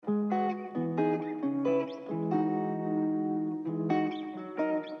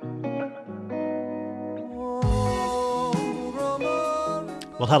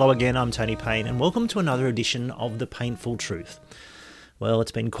Well, hello again, I'm Tony Payne, and welcome to another edition of The Painful Truth. Well,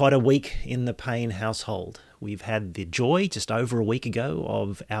 it's been quite a week in the Payne household. We've had the joy just over a week ago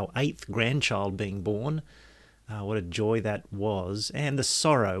of our 8th grandchild being born. What a joy that was, and the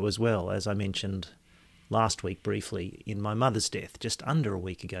sorrow as well, as I mentioned last week briefly, in my mother's death, just under a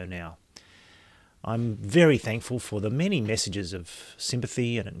week ago now. I'm very thankful for the many messages of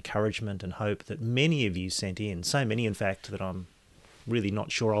sympathy and encouragement and hope that many of you sent in, so many in fact that I'm really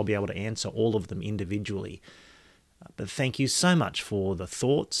not sure I'll be able to answer all of them individually. But thank you so much for the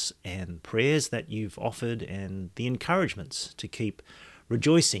thoughts and prayers that you've offered and the encouragements to keep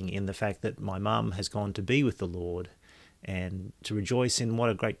rejoicing in the fact that my mum has gone to be with the Lord, and to rejoice in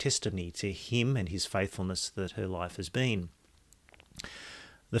what a great testimony to him and his faithfulness that her life has been.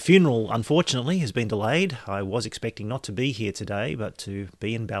 The funeral, unfortunately, has been delayed. I was expecting not to be here today, but to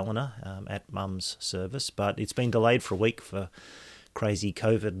be in Ballina at Mum's service, but it's been delayed for a week for crazy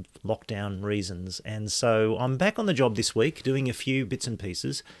COVID lockdown reasons. And so I'm back on the job this week doing a few bits and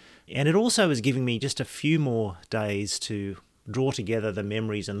pieces. And it also is giving me just a few more days to draw together the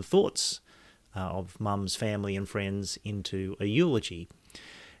memories and thoughts of Mum's family and friends into a eulogy.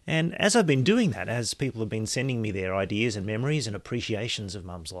 And as I've been doing that, as people have been sending me their ideas and memories and appreciations of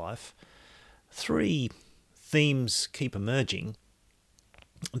Mum's life, 3 themes keep emerging.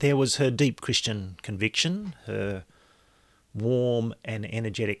 There was her deep Christian conviction, her warm and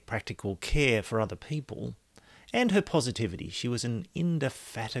energetic practical care for other people, and her positivity. She was an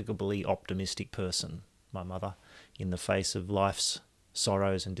indefatigably optimistic person, my mother, in the face of life's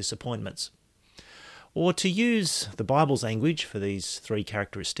sorrows and disappointments. Or to use the Bible's language for these 3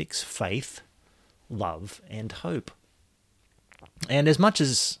 characteristics, faith, love, and hope. And as much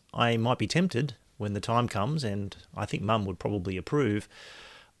as I might be tempted when the time comes, and I think Mum would probably approve,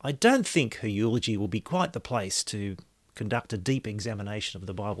 I don't think her eulogy will be quite the place to conduct a deep examination of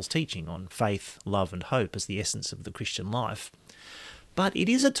the Bible's teaching on faith, love, and hope as the essence of the Christian life. But it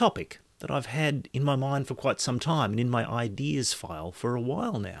is a topic that I've had in my mind for quite some time and in my ideas file for a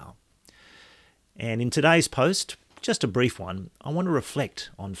while now. And in today's post, just a brief one, I want to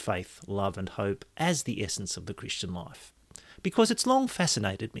reflect on faith, love, and hope as the essence of the Christian life, because it's long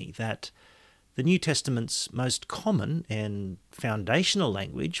fascinated me that the New Testament's most common and foundational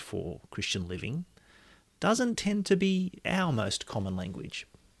language for Christian living doesn't tend to be our most common language.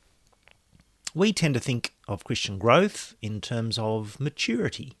 We tend to think of Christian growth in terms of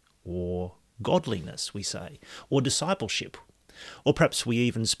maturity, or godliness, we say, or discipleship, or perhaps we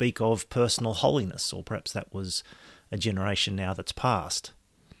even speak of personal holiness, or perhaps that was a generation now that's passed.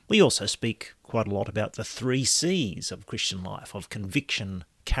 We also speak quite a lot about the 3 C's of Christian life, of conviction,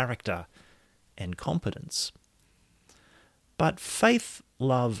 character, and competence. But faith,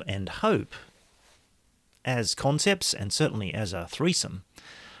 love, and hope, as concepts, and certainly as a threesome,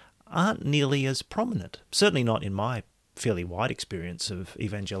 aren't nearly as prominent, certainly not in my fairly wide experience of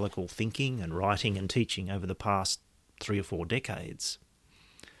evangelical thinking and writing and teaching over the past 3 or 4 decades.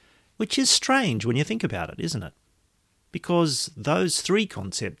 Which is strange when you think about it, isn't it? Because those 3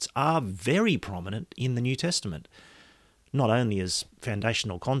 concepts are very prominent in the New Testament, not only as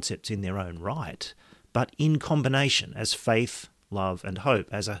foundational concepts in their own right, but in combination as faith, love, and hope,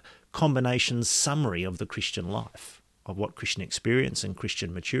 as a combination summary of the Christian life, of what Christian experience and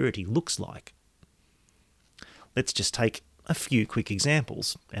Christian maturity looks like. Let's just take a few quick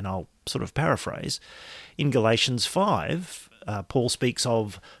examples, and I'll sort of paraphrase. In Galatians 5, Paul speaks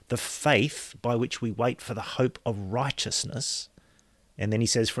of the faith by which we wait for the hope of righteousness, and then he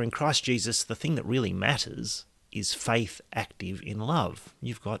says, for in Christ Jesus, the thing that really matters is faith active in love.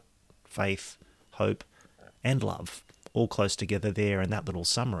 You've got faith, hope, and love all close together there in that little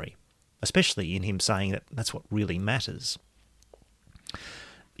summary, especially in him saying that that's what really matters.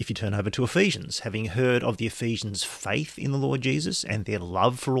 If you turn over to Ephesians, having heard of the Ephesians' faith in the Lord Jesus and their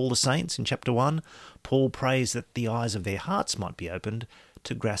love for all the saints in chapter 1, Paul prays that the eyes of their hearts might be opened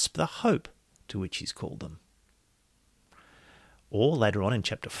to grasp the hope to which he's called them. Or later on in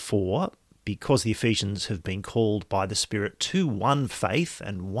chapter 4, because the Ephesians have been called by the Spirit to one faith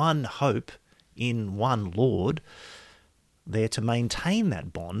and one hope in one Lord, they're to maintain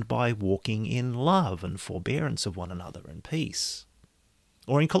that bond by walking in love and forbearance of one another and peace.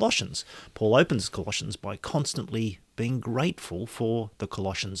 Or in Colossians, Paul opens Colossians by constantly being grateful for the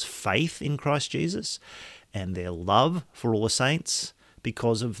Colossians' faith in Christ Jesus and their love for all the saints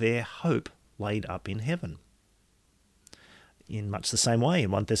because of their hope laid up in heaven. In much the same way,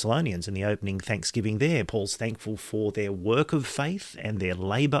 in 1 Thessalonians, in the opening thanksgiving there, Paul's thankful for their work of faith and their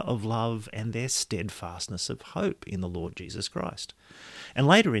labour of love and their steadfastness of hope in the Lord Jesus Christ. And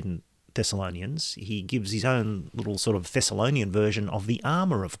later in Thessalonians, he gives his own little sort of Thessalonian version of the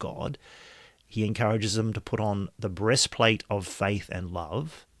armour of God. He encourages them to put on the breastplate of faith and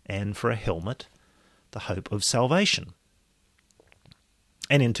love, and for a helmet, the hope of salvation.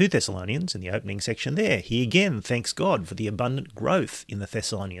 And in 2 Thessalonians, in the opening section there, he again thanks God for the abundant growth in the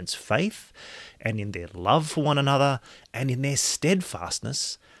Thessalonians' faith and in their love for one another and in their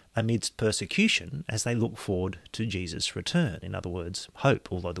steadfastness amidst persecution as they look forward to Jesus' return. In other words, hope,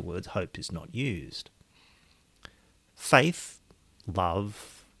 although the word hope is not used. Faith,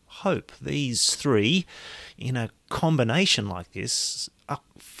 love, hope. These three, in a combination like this, are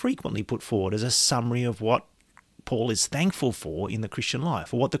frequently put forward as a summary of what Paul is thankful for in the Christian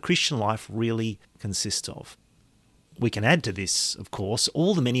life, or what the Christian life really consists of. We can add to this, of course,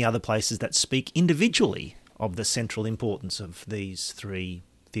 all the many other places that speak individually of the central importance of these three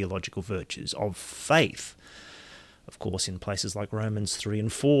theological virtues, of faith. Of course, in places like Romans 3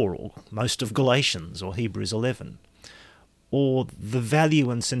 and 4, or most of Galatians, or Hebrews 11. Or the value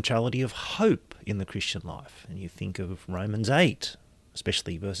and centrality of hope in the Christian life. And you think of Romans 8,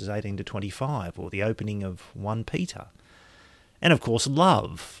 especially verses 18 to 25, or the opening of 1 Peter. And of course,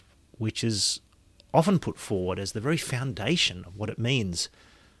 love, which is often put forward as the very foundation of what it means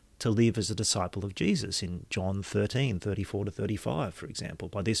to live as a disciple of Jesus in John 13, 34 to 35, for example.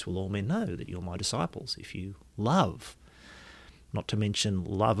 By this will all men know that you're my disciples, if you love. Not to mention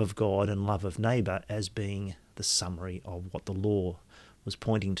love of God and love of neighbour as being the summary of what the law was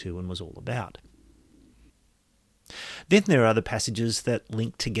pointing to and was all about. Then there are other passages that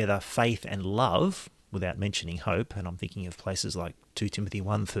link together faith and love without mentioning hope, and I'm thinking of places like 2 Timothy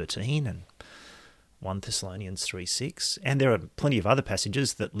 1:13 and 1 Thessalonians 3:6, and there are plenty of other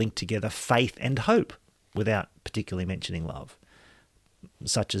passages that link together faith and hope without particularly mentioning love,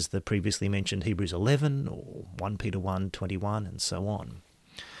 such as the previously mentioned Hebrews 11 or 1 Peter 1:21 and so on.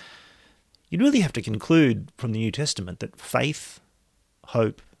 You'd really have to conclude from the New Testament that faith,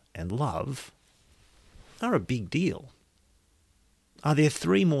 hope, and love are a big deal. Are there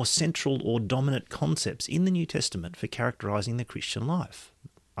three more central or dominant concepts in the New Testament for characterising the Christian life,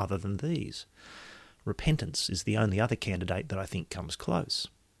 other than these? Repentance is the only other candidate that I think comes close.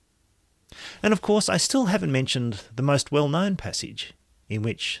 And of course, I still haven't mentioned the most well-known passage in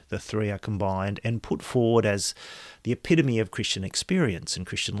which the three are combined and put forward as the epitome of Christian experience and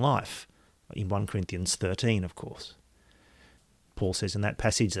Christian life, in 1 Corinthians 13, of course. Paul says in that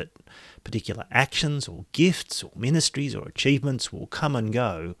passage that particular actions or gifts or ministries or achievements will come and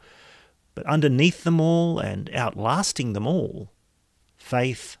go, but underneath them all and outlasting them all,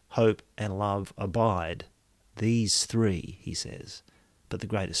 faith, hope, and love abide. These three, he says, but the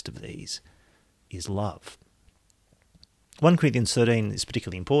greatest of these is love. 1 Corinthians 13 is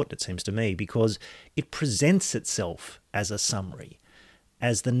particularly important, it seems to me, because it presents itself as a summary,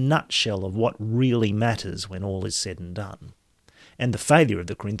 as the nutshell of what really matters when all is said and done. And the failure of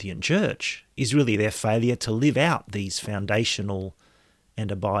the Corinthian church is really their failure to live out these foundational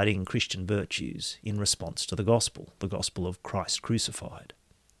and abiding Christian virtues in response to the gospel of Christ crucified.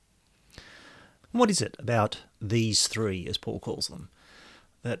 What is it about these three, as Paul calls them,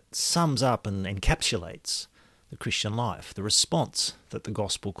 that sums up and encapsulates the Christian life, the response that the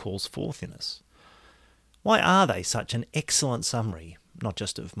gospel calls forth in us? Why are they such an excellent summary, not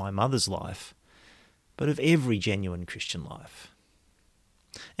just of my mother's life, but of every genuine Christian life?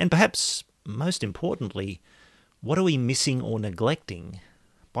 And perhaps most importantly, what are we missing or neglecting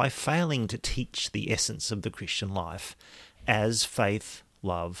by failing to teach the essence of the Christian life as faith,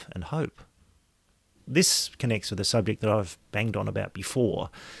 love, and hope? This connects with a subject that I've banged on about before,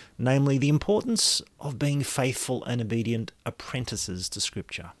 namely the importance of being faithful and obedient apprentices to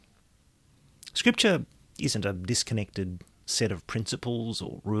Scripture. Scripture isn't a disconnected set of principles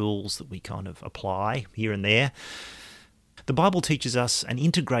or rules that we kind of apply here and there. The Bible teaches us an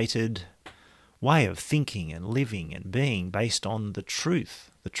integrated way of thinking and living and being based on the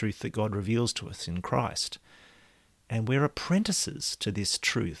truth that God reveals to us in Christ. And we're apprentices to this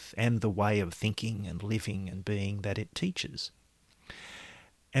truth and the way of thinking and living and being that it teaches.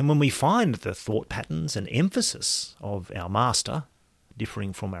 And when we find the thought patterns and emphasis of our Master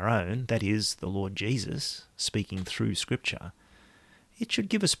differing from our own, that is, the Lord Jesus speaking through Scripture, it should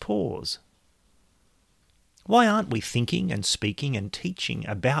give us pause. Why aren't we thinking and speaking and teaching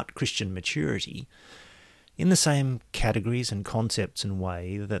about Christian maturity in the same categories and concepts and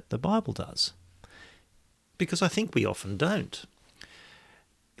way that the Bible does? Because I think we often don't.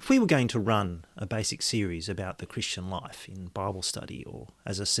 If we were going to run a basic series about the Christian life in Bible study or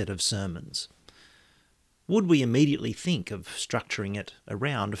as a set of sermons, would we immediately think of structuring it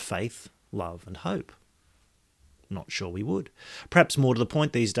around faith, love, and hope? Not sure we would. Perhaps more to the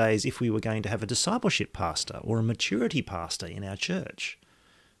point these days, if we were going to have a discipleship pastor or a maturity pastor in our church,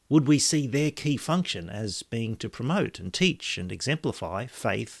 would we see their key function as being to promote and teach and exemplify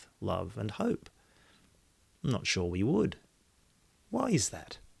faith, love and hope? Not sure we would. Why is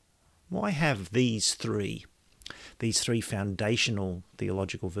that? Why have these three foundational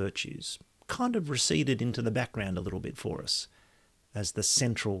theological virtues kind of receded into the background a little bit for us as the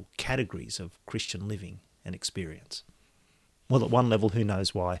central categories of Christian living and experience? Well, at one level, who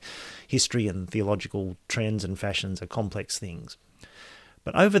knows why? History and theological trends and fashions are complex things.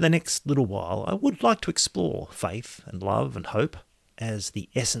 But over the next little while, I would like to explore faith and love and hope as the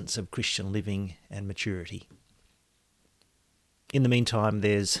essence of Christian living and maturity. In the meantime,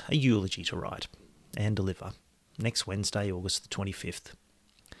 there's a eulogy to write and deliver next Wednesday, August the 25th.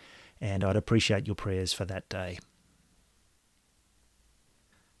 And I'd appreciate your prayers for that day.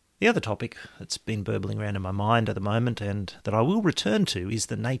 The other topic that's been burbling around in my mind at the moment and that I will return to is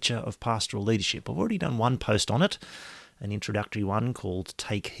the nature of pastoral leadership. I've already done one post on it, an introductory one called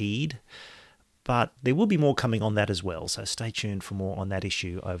Take Heed, but there will be more coming on that as well, so stay tuned for more on that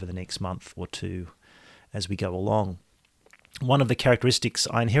issue over the next month or two as we go along. One of the characteristics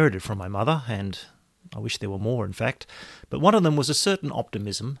I inherited from my mother, and I wish there were more in fact, but one of them was a certain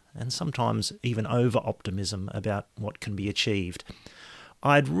optimism, and sometimes even over-optimism about what can be achieved.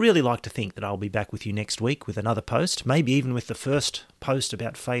 I'd really like to think that I'll be back with you next week with another post, maybe even with the first post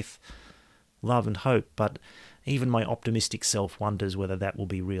about faith, love and hope, but even my optimistic self wonders whether that will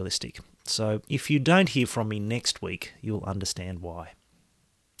be realistic. So if you don't hear from me next week, you'll understand why.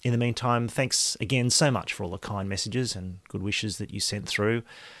 In the meantime, thanks again so much for all the kind messages and good wishes that you sent through.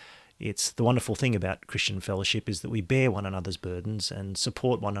 It's the wonderful thing about Christian fellowship is that we bear one another's burdens and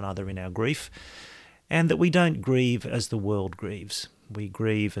support one another in our grief, and that we don't grieve as the world grieves. We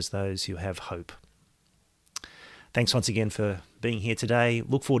grieve as those who have hope. Thanks once again for being here today.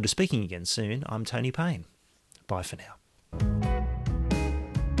 Look forward to speaking again soon. I'm Tony Payne. Bye for now.